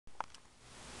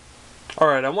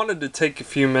Alright, I wanted to take a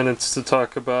few minutes to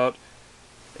talk about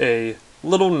a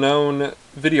little known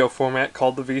video format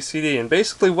called the VCD. And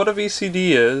basically what a VCD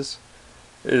is,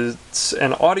 it's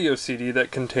an audio CD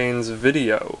that contains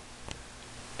video.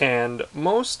 And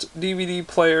most DVD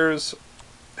players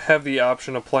have the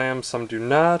option to play them, some do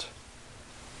not.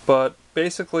 But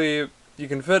basically you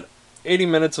can fit 80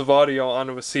 minutes of audio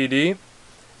onto a CD,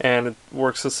 and it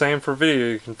works the same for video.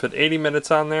 You can fit 80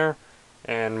 minutes on there,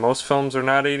 and most films are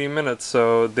not 80 minutes,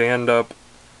 so they end up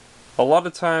a lot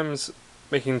of times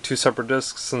making two separate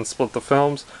discs and split the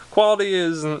films. Quality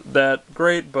isn't that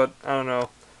great, but I don't know.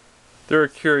 They're a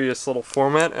curious little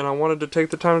format, and I wanted to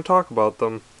take the time to talk about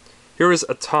them. Here is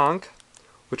Attank,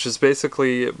 which is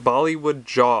basically Bollywood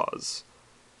Jaws.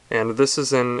 And this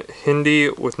is in Hindi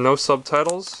with no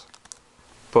subtitles,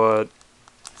 but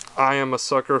I am a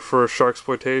sucker for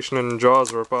sharksploitation and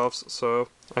Jaws ripoffs, so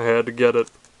I had to get it.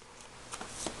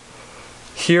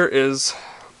 Here is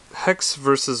Hex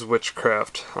vs.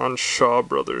 Witchcraft on Shaw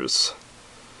Brothers.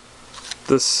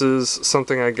 This is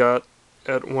something I got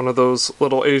at one of those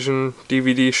little Asian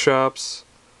DVD shops.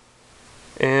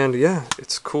 And yeah,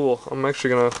 it's cool. I'm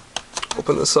actually gonna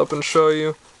open this up and show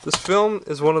you. This film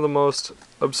is one of the most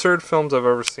absurd films I've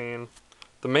ever seen.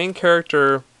 The main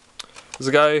character is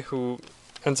a guy who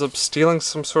ends up stealing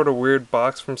some sort of weird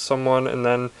box from someone, and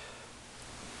then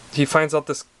he finds out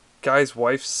this guy's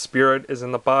wife's spirit is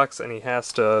in the box and he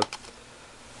has to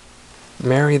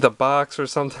marry the box or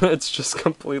something. It's just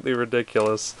completely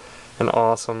ridiculous and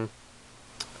awesome.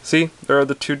 See, there are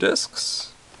the two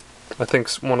discs. I think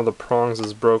one of the prongs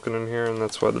is broken in here and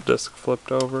that's why the disc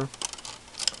flipped over.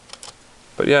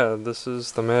 But yeah, this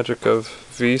is the magic of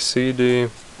VCD.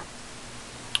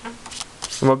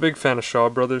 I'm a big fan of Shaw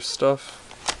Brothers stuff.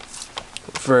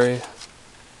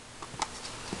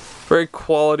 Very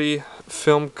quality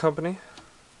film company.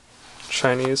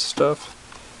 Chinese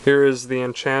stuff. Here is the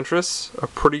Enchantress. A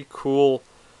pretty cool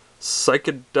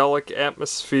psychedelic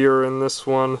atmosphere in this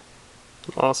one.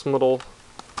 Awesome little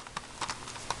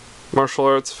martial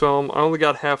arts film. I only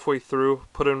got halfway through,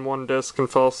 put in one disc and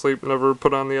fell asleep, never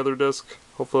put on the other disc.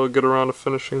 Hopefully I'll get around to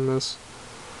finishing this.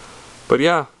 But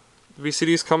yeah,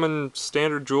 VCDs come in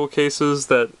standard jewel cases.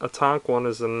 That Attank one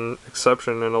is an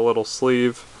exception in a little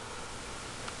sleeve.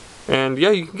 And yeah,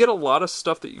 you can get a lot of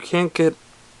stuff that you can't get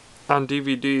on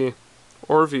DVD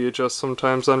or VHS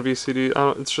sometimes on VCD.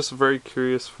 It's just a very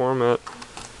curious format.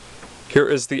 Here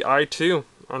is the I-2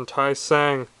 on Tai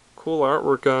Sang. Cool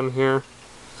artwork on here.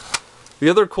 The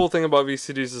other cool thing about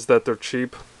VCDs is that they're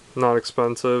cheap, not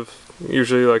expensive.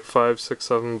 Usually like $5,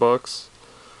 $6, $7.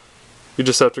 You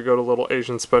just have to go to little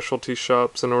Asian specialty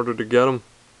shops in order to get them.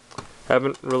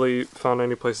 Haven't really found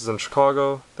any places in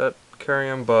Chicago that carry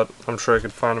them, but I'm sure I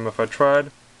could find them if I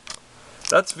tried.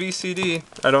 That's VCD.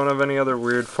 I don't have any other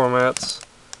weird formats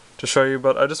to show you,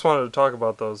 but I just wanted to talk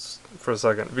about those for a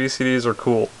second. VCDs are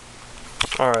cool.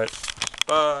 Alright,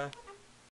 bye.